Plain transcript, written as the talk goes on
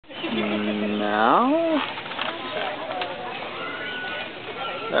No.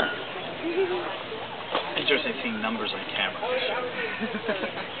 There. Interesting seeing numbers on camera.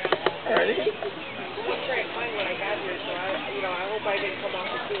 Ready?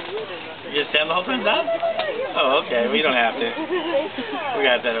 You just stand the whole time down? Oh, okay. We don't have to. We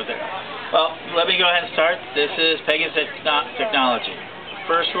got that over there. Well, let me go ahead and start. This is Pagan Technology.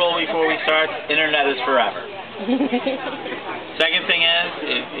 First rule before we start: internet is forever. Second thing is,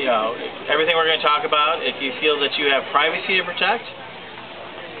 everything we're going to talk about, if you feel that you have privacy to protect,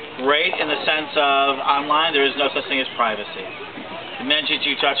 great, in the sense of online, there is no such thing as privacy. The minute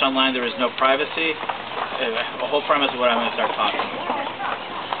you touch online, there is no privacy. The whole premise of what I'm going to start talking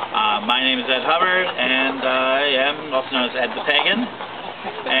about. My name is Ed Hubbard, and I am also known as Ed the Pagan,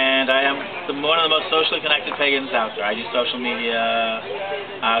 and I am one of the most socially connected pagans out there. I do social media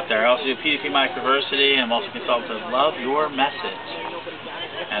out there. I also do PDP Microversity, and I'm also a consultant of Love Your Message.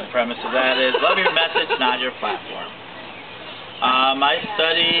 And the premise of that is love your message, not your platform. I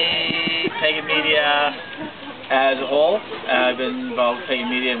study Pagan Media as a whole. I've been involved with Pagan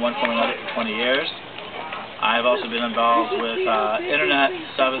Media in one form or another for 20 years. I've also been involved with internet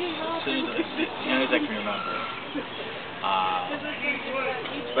stuff as soon as I can remember.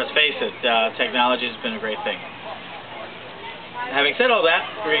 Let's face it, technology has been a great thing. Having said all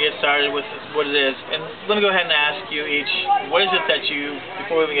that, we're going to get started with what it is. And let me go ahead and ask you each, what is it that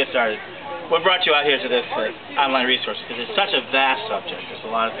before we get started, what brought you out here to this online resource? Because it's such a vast subject. There's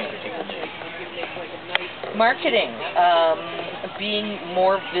a lot of things that people need. Marketing, being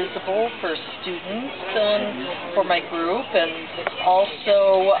more visible for students and for my group, and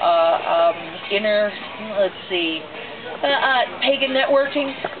also pagan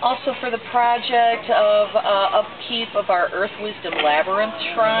networking, also for the project of upkeep of our Earth Wisdom Labyrinth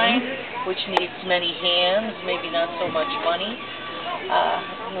Shrine, which needs many hands, maybe not so much money.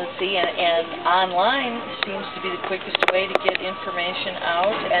 And online seems to be the quickest way to get information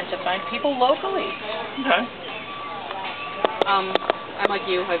out and to find people locally. Okay. I'm like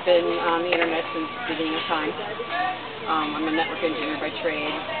you. I've been on the internet since the beginning of time. I'm a network engineer by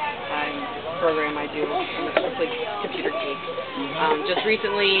trade. The program I do, I'm a complete computer geek. Just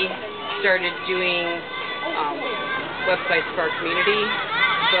recently started doing websites for our community,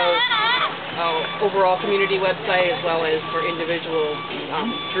 both overall community website as well as for individual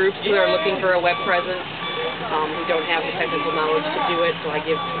groups who are looking for a web presence, who don't have the technical knowledge to do it. So I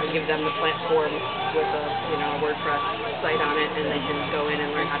give them the platform with a WordPress site on it, and they can go in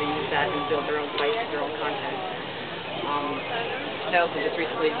and learn how to use that and build their own sites with their own content. I also just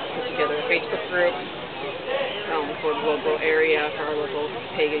recently put together a Facebook group for the local area, for our local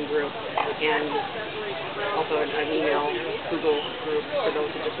pagan group, and also an email Google group for those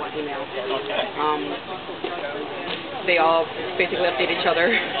who just want email. They all basically update each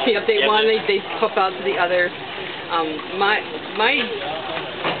other. They update one, they pop out to the other.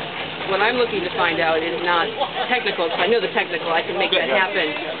 What I'm looking to find out is not technical, because I know the technical, I can make that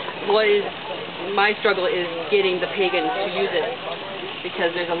happen. My struggle is getting the pagans to use it,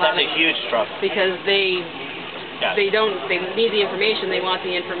 because there's a lot That's a huge struggle. Because they need the information, they want the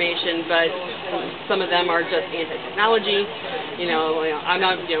information, but some of them are just anti-technology. I'm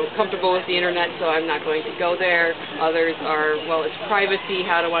not comfortable with the internet, so I'm not going to go there. Others are, well, it's privacy.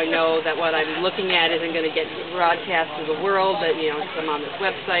 How do I know that what I'm looking at isn't going to get broadcast to the world? That I'm on this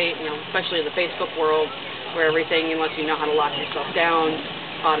website, especially in the Facebook world, where everything, unless you know how to lock yourself down,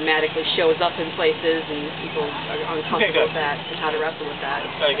 automatically shows up in places, and people are uncomfortable with that and how to wrestle with that.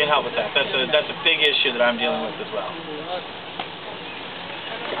 I can help with that. That's a big issue that I'm dealing with as well.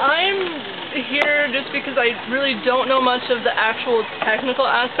 I'm here just because I really don't know much of the actual technical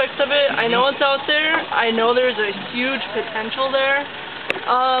aspects of it. I know it's out there. I know there's a huge potential there.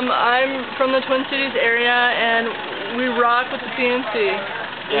 I'm from the Twin Cities area, and we rock with the PNC.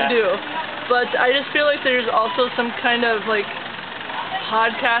 We do. But I just feel like there's also some kind of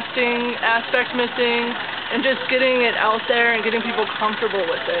podcasting aspect missing, and just getting it out there and getting people comfortable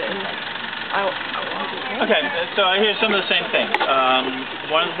with it. And Okay, so I hear some of the same things.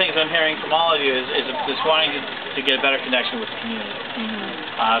 One of the things I'm hearing from all of you is this wanting to get a better connection with the community,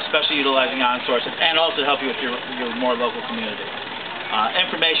 especially utilizing on-sources, and also help you with your more local community.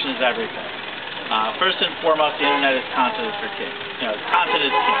 Information is everything. First and foremost, the internet is content is for king. Content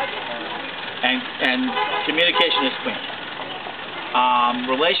is king, and communication is queen.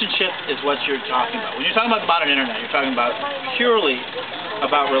 Relationship is what you're talking about. When you're talking about the modern internet, you're talking about purely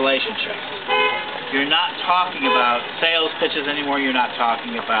about relationships. You're not talking about sales pitches anymore. You're not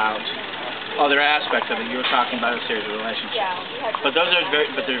talking about other aspects of it. You're talking about a series of relationships. But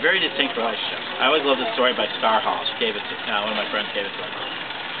they're very distinct relationships. I always love this story by Star Hall. She gave it to one of my friends gave it to her.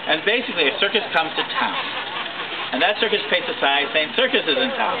 And basically, a circus comes to town. And that circus pays a sign saying circus is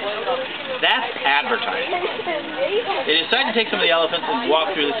in town. That's advertising. They decide to take some of the elephants and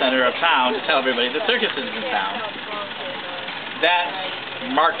walk through the center of town to tell everybody the circus is in town.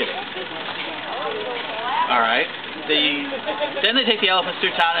 That's marketing. Alright? Then they take the elephants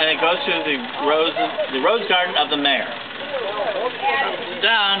through town and it goes to the rose garden of the mayor.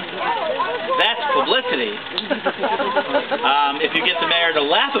 Down. That's publicity. If you get the mayor to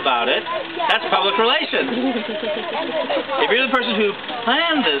laugh about it, that's public relations. If you're the person who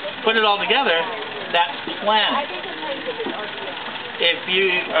planned this, put it all together, that's planning. If you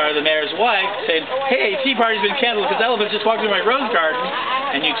are the mayor's wife saying, hey, tea party's been canceled because elephants just walked through my rose garden,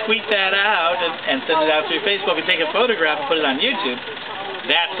 and you tweet that out and send it out through Facebook and take a photograph and put it on YouTube,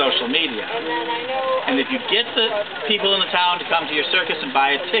 that's social media. And if you get the people in the town to come to your circus and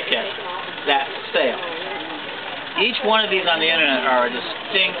buy a ticket, that's sales. Each one of these on the internet are a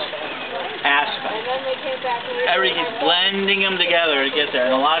distinct aspect. Everybody keeps blending them together to get there.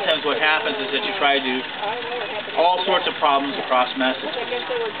 And a lot of times what happens is that you try to do all sorts of problems across messages.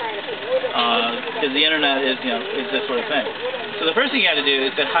 Because the internet is this sort of thing. So the first thing you have to do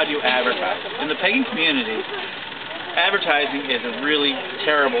is that how do you advertise? In the pagan community, advertising is a really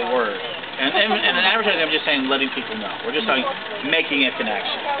terrible word. And in advertising, I'm just saying letting people know. We're just talking making a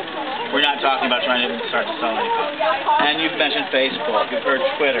connection. We're not talking about trying to even start to sell anything. And you've mentioned Facebook. You've heard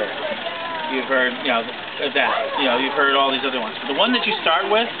Twitter. You've heard, that. You've heard all these other ones. But the one that you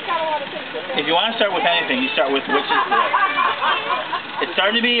start with, if you want to start with anything, you start with which is great. It's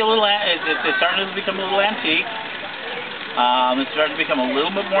starting to be a little. It's starting to become a little antique. It's starting to become a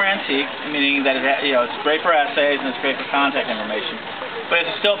little bit more antique, meaning that it's great for essays and it's great for contact information. But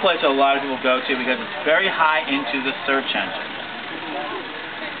it's still a place that a lot of people go to because it's very high into the search engine.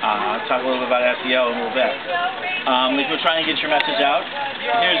 I'll talk a little bit about SEO in a little bit. If you're trying to get your message out,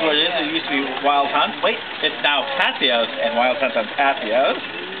 here's what it is. It used to be Wild Hunt. Wait, it's now Patios and Wild Hunt on Patios,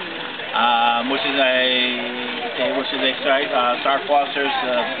 which is a site Star Foster's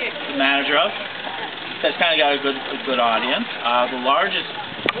the manager of. That's kind of got a good audience. The largest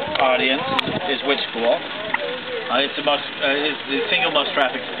audience is Witch School. It's the single most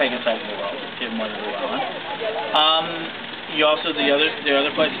trafficked pagan site in the world, even more than Llewellyn. You also the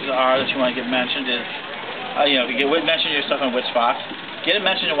other places that you want to get mentioned is if you mention your stuff on Witchbox, get it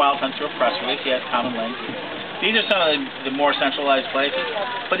mentioned in Wild Hunt through a press release. He has common links. These are some of the more centralized places.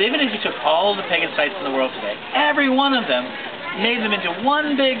 But even if you took all of the pagan sites in the world today, every one of them made them into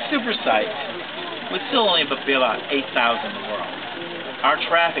one big super site, would still only be about 8,000 in the world. Our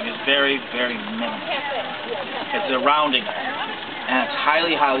traffic is very, very minimal. It's a rounding error, and it's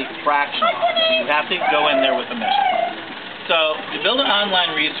highly, highly fractional. So you have to go in there with a mission. So to build an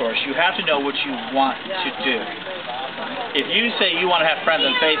online resource, you have to know what you want to do. If you say you want to have friends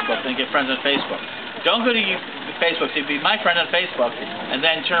on Facebook, then get friends on Facebook. Don't go to Facebook, say, be my friend on Facebook, and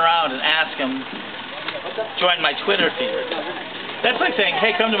then turn around and ask them, join my Twitter feed. That's like saying,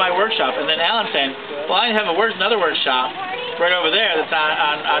 hey, come to my workshop, and then Alan saying, well, I have another workshop right over there that's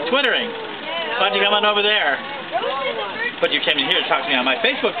on Twittering. Why don't you come on over there? But you came in here to talk to me on my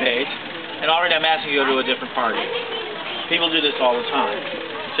Facebook page, and already I'm asking you to go to a different party. People do this all the time.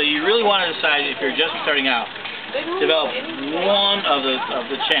 So you really want to decide, if you're just starting out, develop one of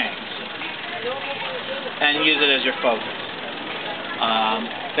the chains and use it as your focus.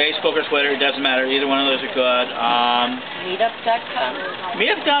 Facebook or Twitter, it doesn't matter. Either one of those are good. Meetup.com?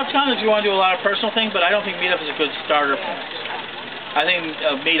 Meetup.com if you want to do a lot of personal things, but I don't think Meetup is a good starter point. I think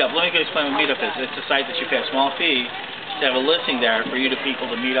Meetup, let me explain what Meetup is. It's a site that you pay a small fee to have a listing there for you to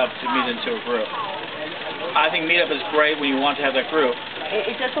people to meet into a group. I think Meetup is great when you want to have that group.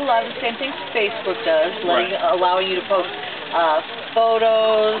 It does a lot of the same things Facebook does, allowing you to post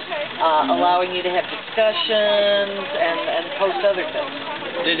photos, allowing you to have discussions, and post other things.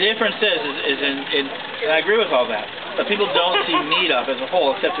 The difference is and I agree with all that, but people don't see Meetup as a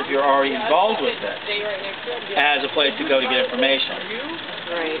whole, except if you're already involved with it, as a place to go to get information.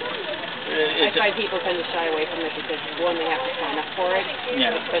 Right. I find people tend to shy away from it because, one, they have to sign up for it,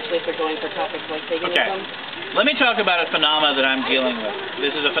 especially if they're going for topics like paganism. Okay. Let me talk about a phenomena that I'm dealing with.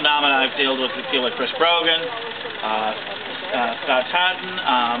 This is a phenomena I've dealt with Chris Brogan, Scott Totten.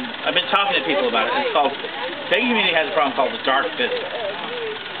 I've been talking to people about it. It's called, Pagan Community has a problem called the dark visitor.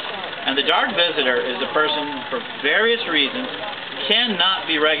 And the dark visitor is a person, for various reasons,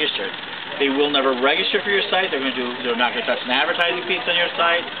 cannot be registered. They will never register for your site. They're not going to touch an advertising piece on your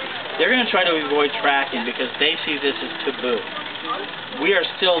site. They're going to try to avoid tracking because they see this as taboo. We are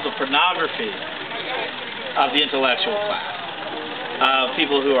still the pornography of the intellectual class.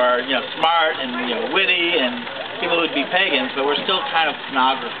 People who are, smart and, witty and people who would be pagans, but we're still kind of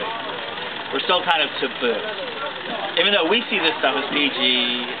pornography. We're still kind of taboo. Even though we see this stuff as PG,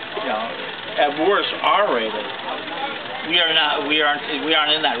 you know, at worst R-rated, we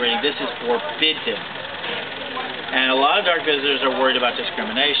aren't in that rating. This is forbidden. And a lot of dark visitors are worried about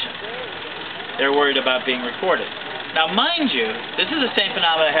discrimination. They're worried about being recorded. Now, mind you, this is the same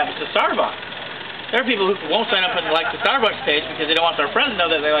phenomenon that happens to Starbucks. There are people who won't sign up and like the Starbucks page because they don't want their friends to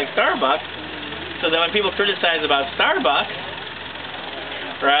know that they like Starbucks. So then when people criticize about Starbucks,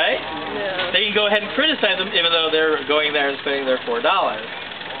 right, they can go ahead and criticize them even though they're going there and spending their $4.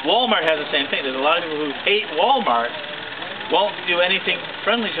 Walmart has the same thing. There's a lot of people who hate Walmart, won't do anything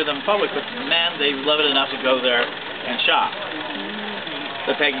friendly to them in public, but man, they love it enough to go there and shop.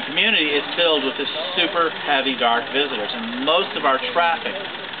 The pagan community is filled with this super heavy dark visitors, and most of our traffic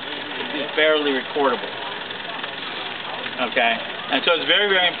is barely recordable. Okay? And so it's very,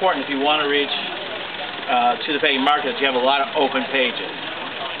 very important if you want to reach to the pagan market that you have a lot of open pages.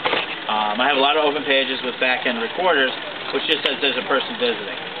 I have a lot of open pages with back-end recorders, which just says there's a person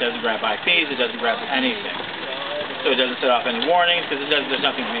visiting. It doesn't grab IPs, it doesn't grab anything. So it doesn't set off any warnings because there's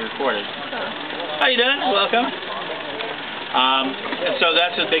nothing to be recorded. How you doing? Welcome. And so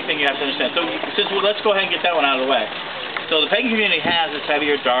that's the big thing you have to understand. So let's go ahead and get that one out of the way. So the pagan community has this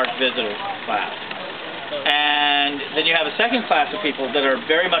heavier dark visitor class. And then you have a second class of people that are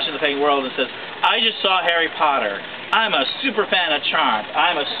very much in the pagan world and says, I just saw Harry Potter. I'm a super fan of Charmed.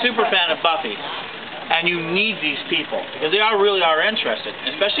 I'm a super fan of Buffy. And you need these people because they really are interested.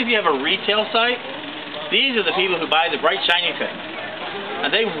 Especially if you have a retail site. These are the people who buy the bright shiny things.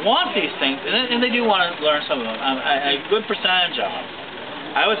 And they want these things, and they do want to learn some of them. A good percentage of them.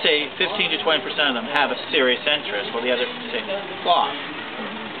 I would say 15 to 20% of them have a serious interest, while the other things lost.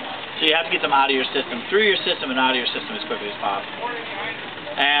 So you have to get them out of your system, through your system, and out of your system as quickly as possible.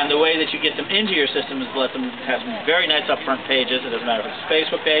 And the way that you get them into your system is to let them have some very nice upfront pages. It doesn't matter if it's a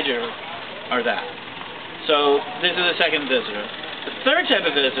Facebook page or that. So this is the second visitor. The third type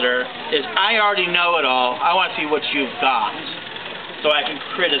of visitor is, I already know it all. I want to see what you've got, so I can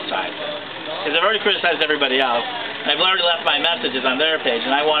criticize it. Because I've already criticized everybody else, and I've already left my messages on their page,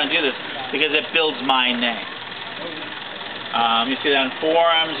 and I want to do this because it builds my name. You see that on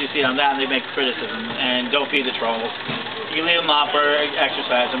forums, you see it on that, and they make criticism. And don't feed the trolls. You leave them up or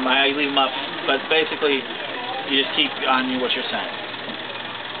exercise them. I leave them up, but basically, you just keep on what you're saying.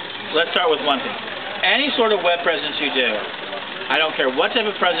 Let's start with one thing. Any sort of web presence you do, I don't care what type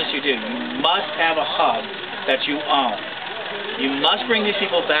of presence you do, you must have a hub that you own. You must bring these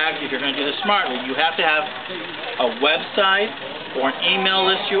people back if you're going to do this smartly. You have to have a website or an email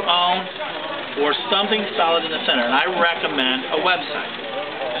list you own or something solid in the center. And I recommend a website.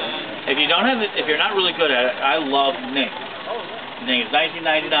 If you don't have it, if you're not really good at it, I love Ning. Ning is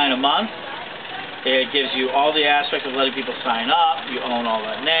 $19.99 a month. It gives you all the aspects of letting people sign up. You own all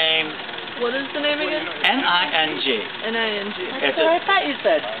that name. What is the name again? N-I-N-G. N-I-N-G. That's what I thought you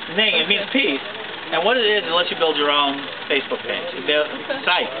said. Ning, it means peace. And what it is, it lets you build your own Facebook page,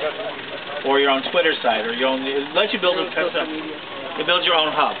 site, or your own Twitter site, or your own. It lets you build it builds your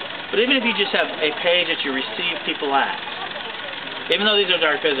own hub. But even if you just have a page that you receive people at, even though these are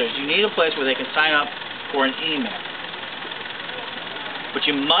dark visitors, you need a place where they can sign up for an email. But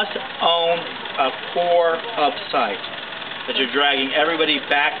you must own a core hub site that you're dragging everybody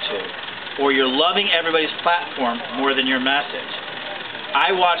back to, or you're loving everybody's platform more than your message.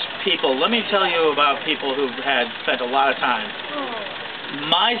 I watched people, let me tell you about people who had spent a lot of time.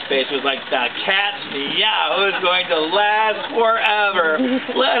 MySpace was like the cat's meow. It was going to last forever.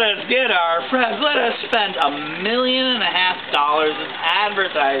 Let us get our friends. Let us spend $1.5 million in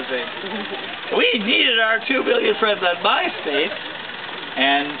advertising. We needed our 2 billion friends on MySpace.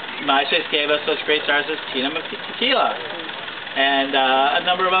 And MySpace gave us such great stars as Tina Tequila and a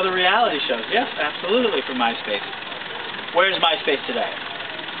number of other reality shows. Yes, absolutely, from MySpace. Where's MySpace today?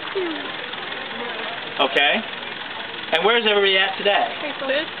 Okay. And where's everybody at today?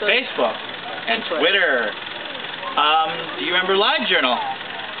 Facebook. And Twitter. Do you remember LiveJournal?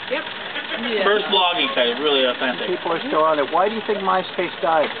 Yep. Yeah. First blogging site, really authentic. People are still on it. Why do you think MySpace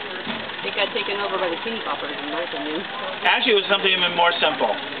died? It got taken over by the teeny poppers, in my opinion. Actually, it was something even more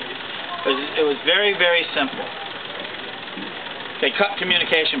simple. It was very, very simple. They cut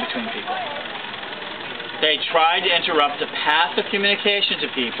communication between people. They tried to interrupt the path of communication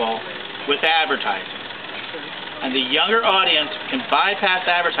to people with advertising. And the younger audience can bypass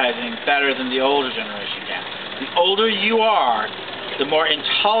advertising better than the older generation can. The older you are, the more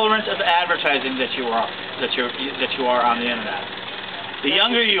intolerant of advertising that you are on the internet. The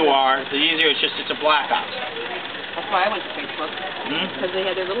younger you are, the easier it's a blackout. That's why I went to Facebook. Hmm? Because they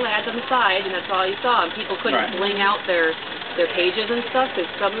had their little ads on the side, and that's all you saw. And people couldn't Right. bling out their pages and stuff, because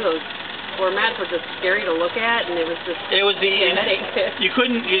some of those formats were just scary to look at, and it was just It was the headache. you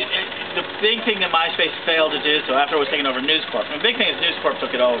couldn't. The big thing that MySpace failed to do, so after it was taken over News Corp, and the big thing is News Corp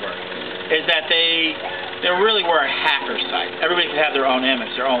took it over, is that they really were a hacker site. Everybody could have their own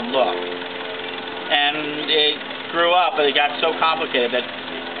image, their own look, and it grew up, but it got so complicated that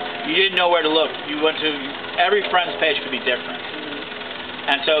you didn't know where to look. You went to every friend's page could be different,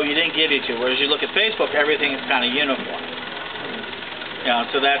 and so you didn't get to. Whereas you look at Facebook, everything is kind of uniform. You know,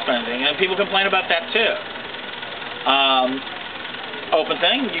 so that's one thing, and people complain about that too. Open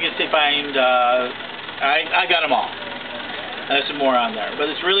thing, you can find. I got them all. There's some more on there, but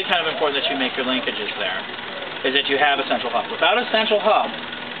it's really kind of important that you make your linkages there. Is that you have a central hub. Without a central hub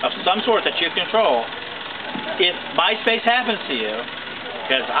of some sort that you control, if MySpace happens to you,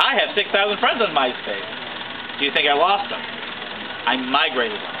 because I have 6,000 friends on MySpace, do you think I lost them? I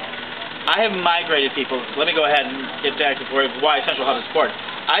migrated them. I have migrated people. Let me go ahead and get back to why Central Hub is important.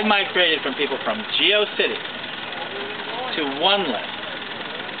 I've migrated from people from GeoCities to OneList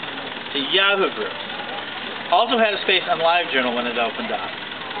to Yahoo Groups. Also had a space on LiveJournal when it opened up.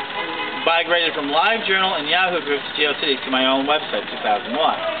 Migrated from LiveJournal and Yahoo Groups to GeoCities to my own website in 2001.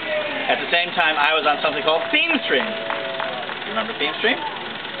 At the same time, I was on something called ThemeStream. You remember ThemeStream?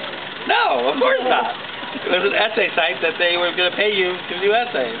 No, of course not. It was an essay site that they were going to pay you to do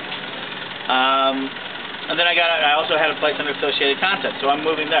essays. And then I also had a place under associated content, so I'm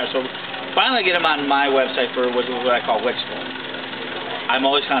moving there. So finally I get them on my website for what I call Wixful. I'm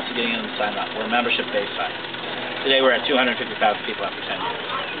always constantly getting them to sign up. We're a membership-based site. Today we're at 250,000 people after 10 years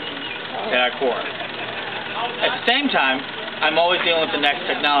at our core. At the same time, I'm always dealing with the next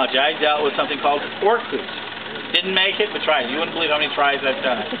technology. I dealt with something called Orkut. Didn't make it, but tried. You wouldn't believe how many tries I've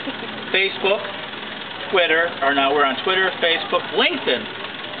done it. Facebook, Twitter, or now we're on Twitter, Facebook, LinkedIn.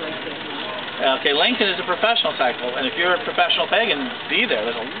 Okay, LinkedIn is a professional site, and if you're a professional pagan, be there.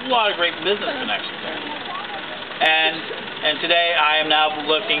 There's a lot of great business connections there. And today I am now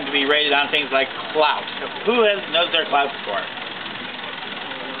looking to be rated on things like Clout. Who knows their Clout score?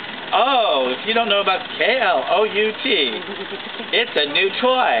 Oh, if you don't know about KLOUT, it's a new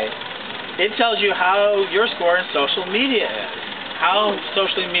toy. It tells you how your score in social media is, how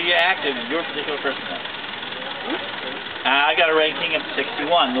socially media active your particular person is. I got a ranking of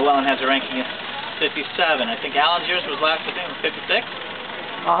 61. Llewellyn has a ranking of 57. I think Alan's yours was last, I think, 56?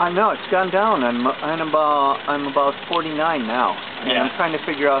 No, it's gone down. I'm about 49 now, and Yeah. I'm trying to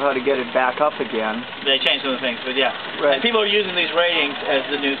figure out how to get it back up again. They changed some of the things, but yeah. Right. And people are using these ratings as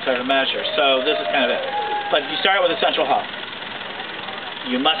the new sort of measure. So this is kind of it. But you start with a central hub.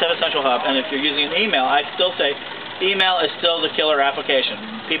 You must have a central hub, and if you're using an email, I still say email is still the killer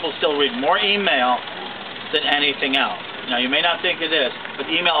application. People still read more email than anything else. Now, you may not think it is, but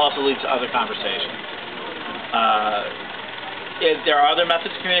email also leads to other conversations. There are other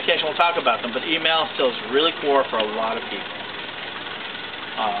methods of communication, we'll talk about them, but email still is really core for a lot of people.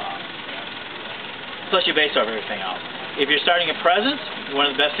 Plus, you base over everything else. If you're starting a presence, one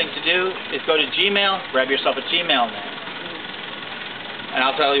of the best things to do is go to Gmail, grab yourself a Gmail name. And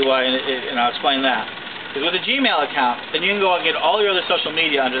I'll tell you why, and I'll explain that. Because with a Gmail account, then you can go and get all your other social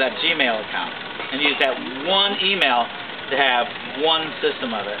media under that Gmail account. And use that one email to have one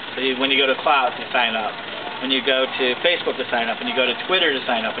system of it. So when you go to Cloud to sign up, when you go to Facebook to sign up, when you go to Twitter to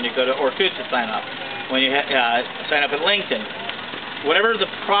sign up, when you go to Orkut to sign up, when you sign up at LinkedIn, whatever the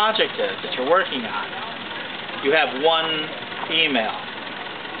project is that you're working on, you have one email.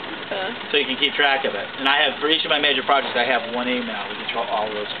 So you can keep track of it. And I have, for each of my major projects, I have one email to control all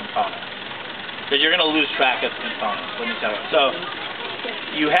of those components. Because you're going to lose track of the components, let me tell you. So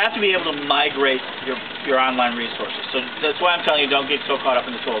you have to be able to migrate your online resources. So that's why I'm telling you, don't get so caught up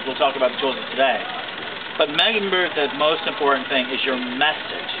in the tools. We'll talk about the tools today. But remember, the most important thing is your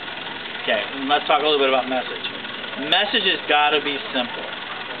message. Okay, and let's talk a little bit about message. Message has got to be simple.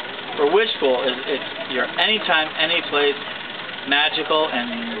 For Witchful, it's your anytime, anyplace, magical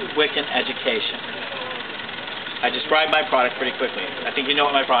and Wiccan education. I described my product pretty quickly. I think you know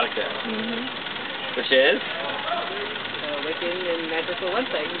what my product is. Which is? Wiccan and magical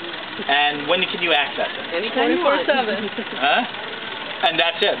website. And when can you access it? Anytime you want. 24/7. Huh? And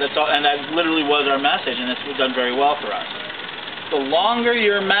that's it. That's all. And that literally was our message, and it's done very well for us. The longer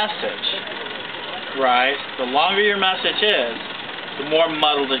your message, right? The longer your message is, the more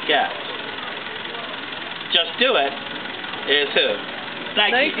muddled it gets. Just do it is who?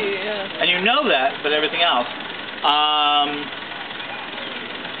 Nike. Nike, yeah. And you know that, but everything else.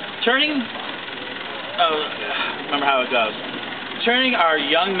 Remember how it goes. Turning our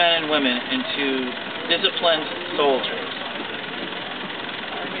young men and women into disciplined soldiers.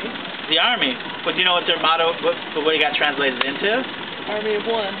 The Army. But do you know what their motto, what it got translated into? Army of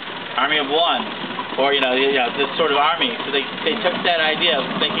One. Army of One. Or, this sort of army. So they took that idea of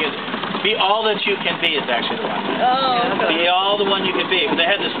thinking, be all that you can be is actually the one. Oh, okay. Be all the one you can be. But they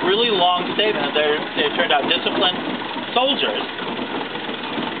had this really long statement that they turned out disciplined soldiers.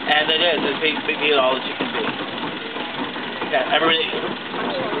 And it is. Be all that you can be. Yeah, everybody.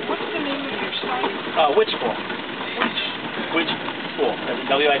 What's the name of your site? Witch School. Witch School. That's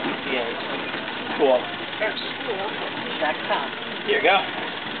WICCH. School. .com. Here you go.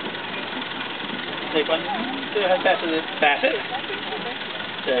 Take one. Pass it.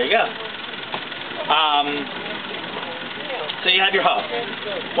 There you go. So you have your hub.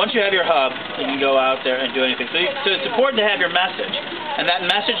 Once you have your hub, you can go out there and do anything. So it's important to have your message. And that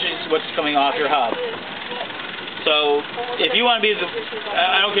message is what's coming off your hub. So if you want to be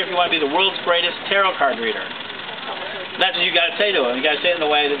I don't care if you want to be the world's greatest tarot card reader. That's what you got to say to them. You got to say it in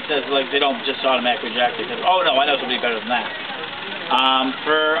a way that says, like, they don't just automatically reject it. Because, oh no, I know somebody better than that.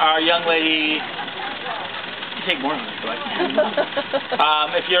 For our young lady, you take more than this, like.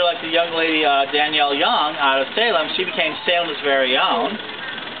 If you're like the young lady Danielle Young out of Salem, she became Salem's very own,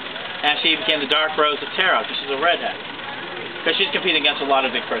 and she became the Dark Rose of Tarot because she's a redhead. Because she's competing against a lot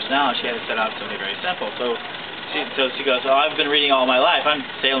of big personalities, she had to set out something very simple. So she goes, oh, I've been reading all my life. I'm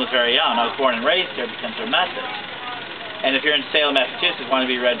Salem's very own. I was born and raised here. Becomes her message. And if you're in Salem, Massachusetts, want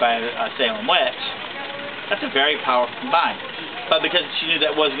to be read by a Salem witch, that's a very powerful combine. But because she knew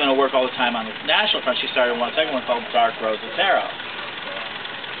that wasn't going to work all the time on the national front, she started one second one called Dark Rose of Tarot.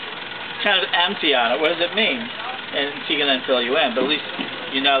 Kind of empty on it. What does it mean? And she can then fill you in, but at least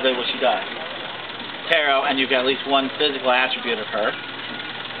you know that what she does. Tarot, and you've got at least one physical attribute of her.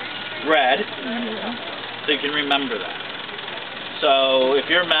 Red, so you can remember that. So if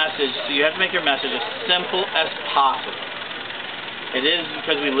your message, so you have to make your message as simple as possible. It is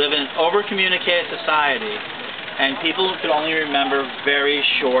because we live in an over-communicated society, and people can only remember very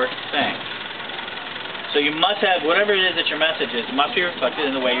short things. So you must have, whatever it is that your message is, it must be reflected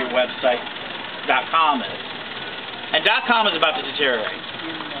in the way your website .com is. And .com is about to deteriorate.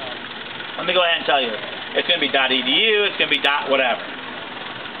 Let me go ahead and tell you. It's going to be .edu, it's going to be .whatever.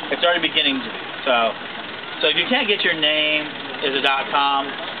 It's already beginning to be. So if you can't get your name as a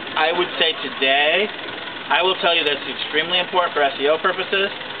 .com, I would say today, I will tell you that's extremely important for SEO purposes,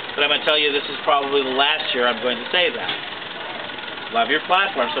 but I'm going to tell you this is probably the last year I'm going to say that. Love your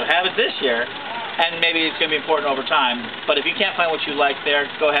platform, so have it this year, and maybe it's going to be important over time. But if you can't find what you like there,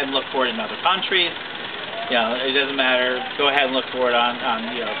 go ahead and look for it in other countries. It doesn't matter. Go ahead and look for it on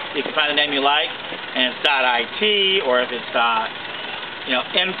you can find the name you like, and it's .it, or if it's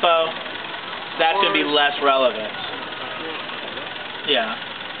 .info, that's going to be less relevant. Yeah.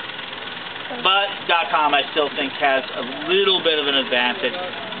 But .com I still think has a little bit of an advantage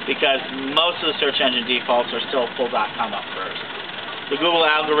because most of the search engine defaults are still full .com up first. The Google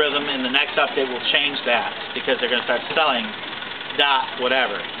algorithm in the next update will change that because they're going to start selling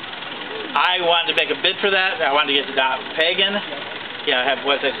 .whatever. I wanted to make a bid for that. I wanted to get to .pagan. I have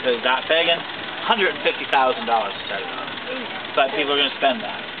websites that says .pagan. $150,000 to set it up. But people are going to spend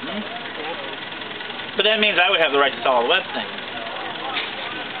that. But that means I would have the right to sell all the web things.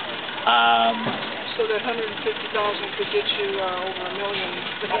 So that $150,000 could get you over $1 million.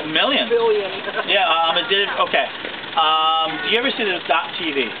 $1 million? Billion. Yeah, it did. Okay. Do you ever see this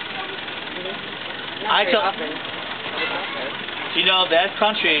 .tv? Do you know that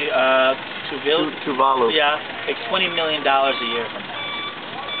country, Tuvalu? Yeah, makes $20 million a year from that.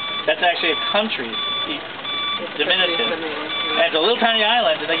 That's actually a country, Dominican. And it's a little tiny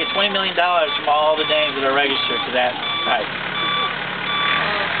island, and they get $20 million from all the names that are registered to that site.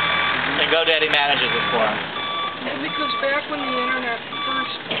 And GoDaddy manages it for them. And because back when the internet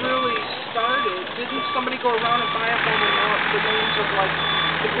first really started, didn't somebody go around and buy up all the names of like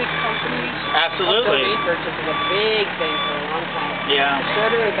the big companies? Absolutely. Domain purchase is a big thing for a long time. Yeah. The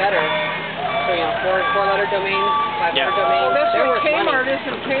shorter the better. So four-letter domains, five-letter domains. That's they're why worth Kmart money.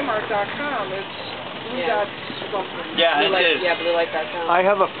 isn't Kmart.com. It's blue.something. Yeah, it is. Yeah, bluelight.com. I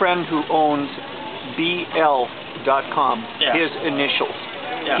have a friend who owns BL.com, his initials.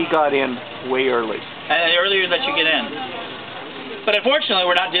 Yeah. He got in way early. And the earlier that you get in. But unfortunately,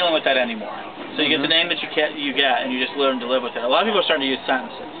 we're not dealing with that anymore. So you get the name that you get, and you just learn to live with it. A lot of people are starting to use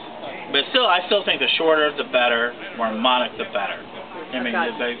sentences. But still, I still think the shorter, the better, more mnemonic, the better.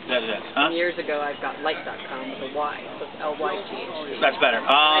 Years ago, I've got light.com with a Y, so it's L-Y-T-H. That's better.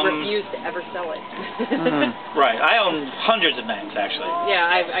 I refuse to ever sell it. Right. I own hundreds of names, actually. Yeah,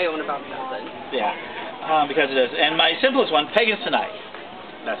 I own about a dozen. Yeah, because it is. And my simplest one, Pagan Tonight.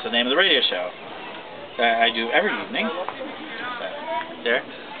 That's the name of the radio show. I do every evening. There.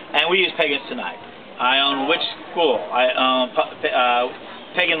 And we use Pagans Tonight. I own Which School. I own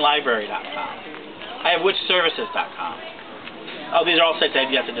PaganLibrary.com. I have WhitchServices.com. Oh, these are all sites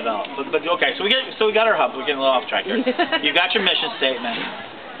I've yet to develop. But okay, so we got our hub. We're getting a little off track here. You got your mission statement.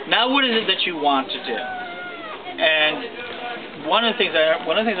 Now, what is it that you want to do? And one of the things I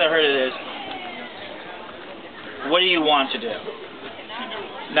heard is, what do you want to do?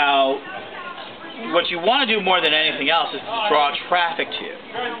 Now, what you want to do more than anything else is to draw traffic to you.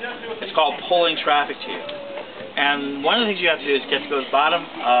 It's called pulling traffic to you. And one of the things you have to do is get to go to the bottom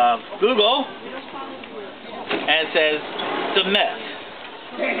of Google, and it says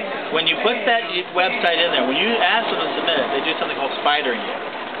submit. When you put that website in there, when you ask them to submit it, they do something called spidering you.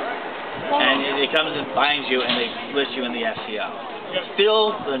 And it comes and finds you, and they list you in the SEO.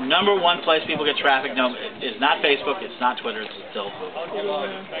 Still, the number one place people get traffic is not Facebook, it's not Twitter, it's still Google.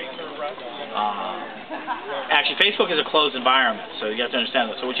 Actually, Facebook is a closed environment, so you have to understand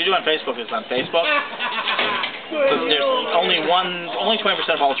that. So what you do on Facebook is on Facebook. There's only 20%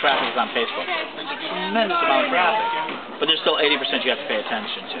 of all traffic is on Facebook. It's a tremendous amount of traffic, but there's still 80% you have to pay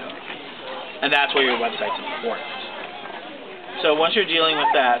attention to, and that's where your website's important. So once you're dealing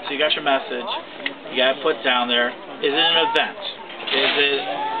with that, so you got your message, you got to put down there, is it an event? Is it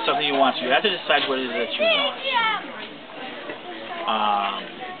something you want to do? You have to decide what it is that you want.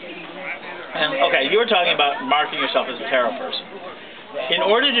 And okay, you were talking about marketing yourself as a tarot person. In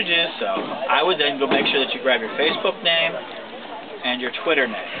order to do so, I would then go make sure that you grab your Facebook name and your Twitter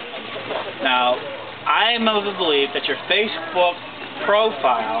name. Now, I am of the belief that your Facebook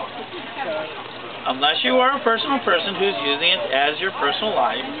profile, unless you are a personal person who's using it as your personal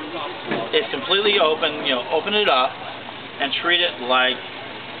life, is completely open. You know, open it up and treat it like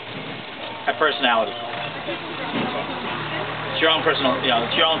a personality. It's your own personal,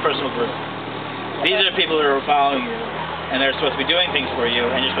 it's your own personal group. These are the people who are following you, and they're supposed to be doing things for you,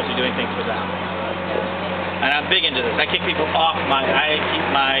 and you're supposed to be doing things for them. And I'm big into this. I kick people off I keep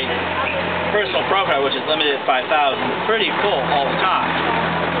my personal profile, which is limited at 5,000, pretty full all the time.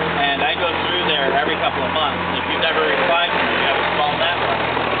 And I go through there every couple of months. And if you've never replied to me, you have a small network.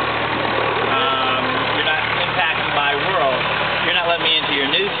 You're not impacting my world. You're not letting me into your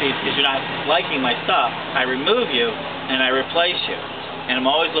news feed because you're not liking my stuff. I remove you and I replace you. And I'm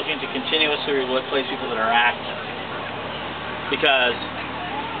always looking to continuously replace people that are active. Because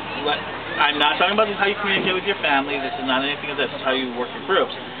I'm not talking about how you communicate with your family. This is not anything of this. It's how you work your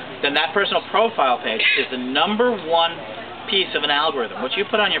groups. Then that personal profile page is the #1 piece of an algorithm. What you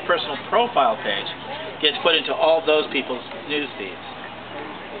put on your personal profile page gets put into all those people's news feeds.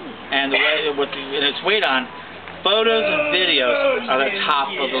 And its weight on photos and videos are the top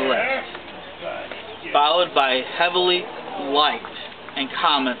of the list, followed by heavily liked and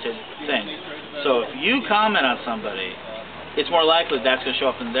commented things. So if you comment on somebody, it's more likely that's going to show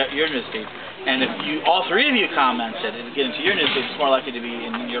up in your newsfeed. And if all three of you commented and get into your newsfeed, it's more likely to be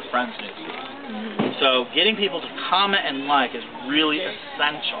in your friend's newsfeed. So getting people to comment and like is really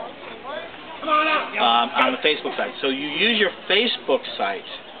essential on the Facebook site. So you use your Facebook site,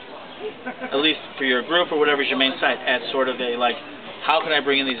 at least for your group or whatever is your main site, as sort of a, like, how can I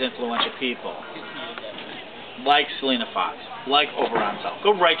bring in these influential people? Like Selena Fox, like Overonsell.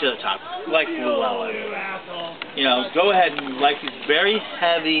 Go right to the top. Like Llewellyn. Go ahead and like these very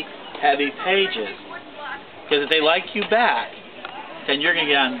heavy pages. Because if they like you back, then you're going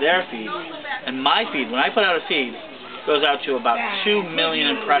to get on their feed. And my feed, when I put out a feed, goes out to about 2 million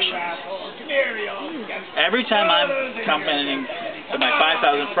impressions. Every time I'm commenting to my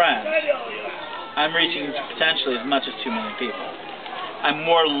 5,000 friends, I'm reaching potentially as much as 2 million people. I'm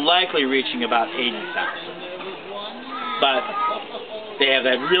more likely reaching about 80,000. But they have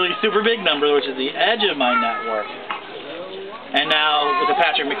that really super big number, which is the edge of my network. And now, with the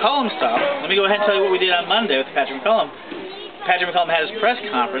Patrick McCollum stuff, let me go ahead and tell you what we did on Monday with Patrick McCollum. Patrick McCollum had his press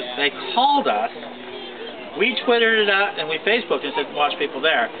conference. They called us. We Twittered it out, and we Facebooked and said, watch people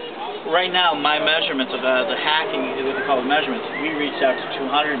there. Right now, my measurements of the hacking, what we call the measurements, we reached out to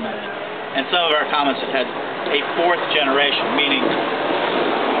 200 million. And some of our comments have had a 4th generation, meaning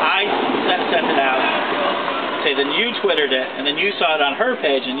I sent it out, say, then you Twittered it, and then you saw it on her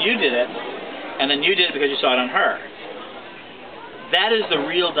page, and you did it, and then you did it because you saw it on her. That is the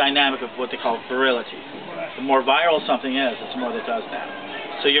real dynamic of what they call virility. The more viral something is, it's the more that does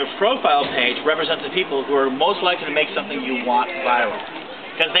that. So your profile page represents the people who are most likely to make something you want viral,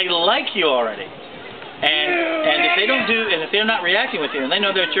 because they like you already. And if they don't and if they're not reacting with you, and they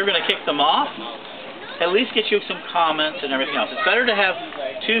know that you're going to kick them off, at least get you some comments and everything else. It's better to have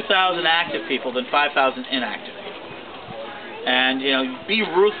 2,000 active people than 5,000 inactive people. And, you know, be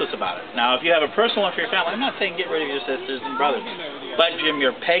ruthless about it. Now, if you have a personal one for your family, I'm not saying get rid of your sisters and brothers. But from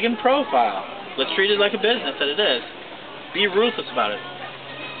your pagan profile, let's treat it like a business that it is. Be ruthless about it.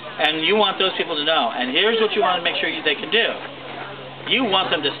 And you want those people to know. And here's what you want to make sure they can do. You want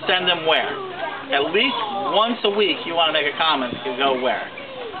them to send them where? At least once a week you want to make a comment to go where?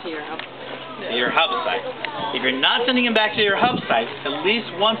 To your hub. To your hub site. If you're not sending them back to your hub site at least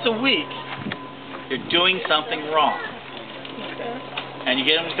once a week, you're doing something wrong. And you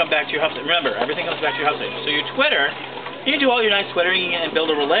get them to come back to your hub site. Remember, everything comes back to your hub site. So your Twitter, you can do all your nice Twittering and build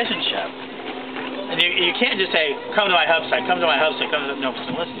a relationship. And you can't just say, come to my hub site, come to my hub site, come to... No,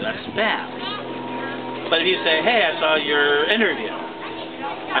 listen, that's spam. But if you say, hey, I saw your interview.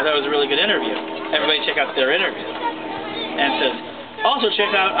 I thought it was a really good interview. Everybody check out their interview. And it says, also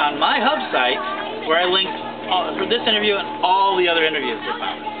check out on my hub site where I linked for this interview and all the other interviews they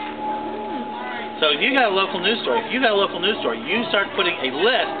found. So if you got a local news story, you start putting a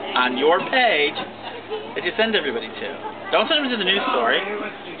list on your page that you send everybody to. Don't send them to the news story.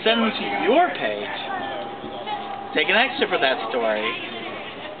 Send them to your page. Take an extra for that story.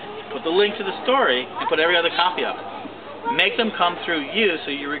 Put the link to the story and put every other copy of it. Make them come through you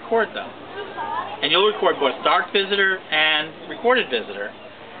so you record them. And you'll record both dark visitor and recorded visitor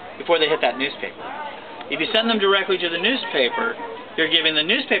before they hit that newspaper. If you send them directly to the newspaper, you're giving the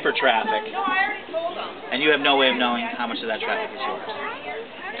newspaper traffic, and you have no way of knowing how much of that traffic is yours.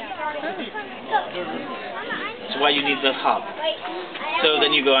 That's why you need the hub. So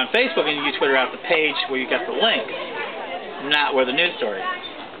then you go on Facebook and you Twitter out the page where you got the link, not where the news story is.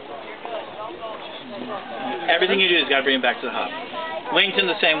 Everything you do has got to bring it back to the hub. LinkedIn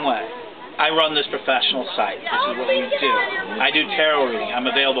the same way. I run this professional site. This is what we do. I do tarot reading. I'm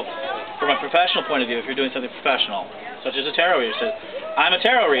available from a professional point of view if you're doing something professional, such as a tarot reader. Says, I'm a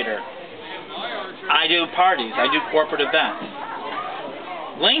tarot reader. I do parties. I do corporate events.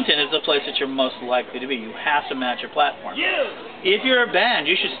 LinkedIn is the place that you're most likely to be. You have to match your platform. If you're a band,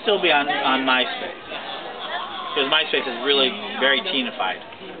 you should still be on MySpace. Because MySpace is really very teenified.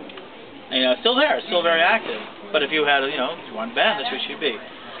 You know, it's still there. It's still very active. But if you had, you know, one band, that's what you should be.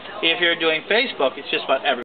 If you're doing Facebook, it's just about every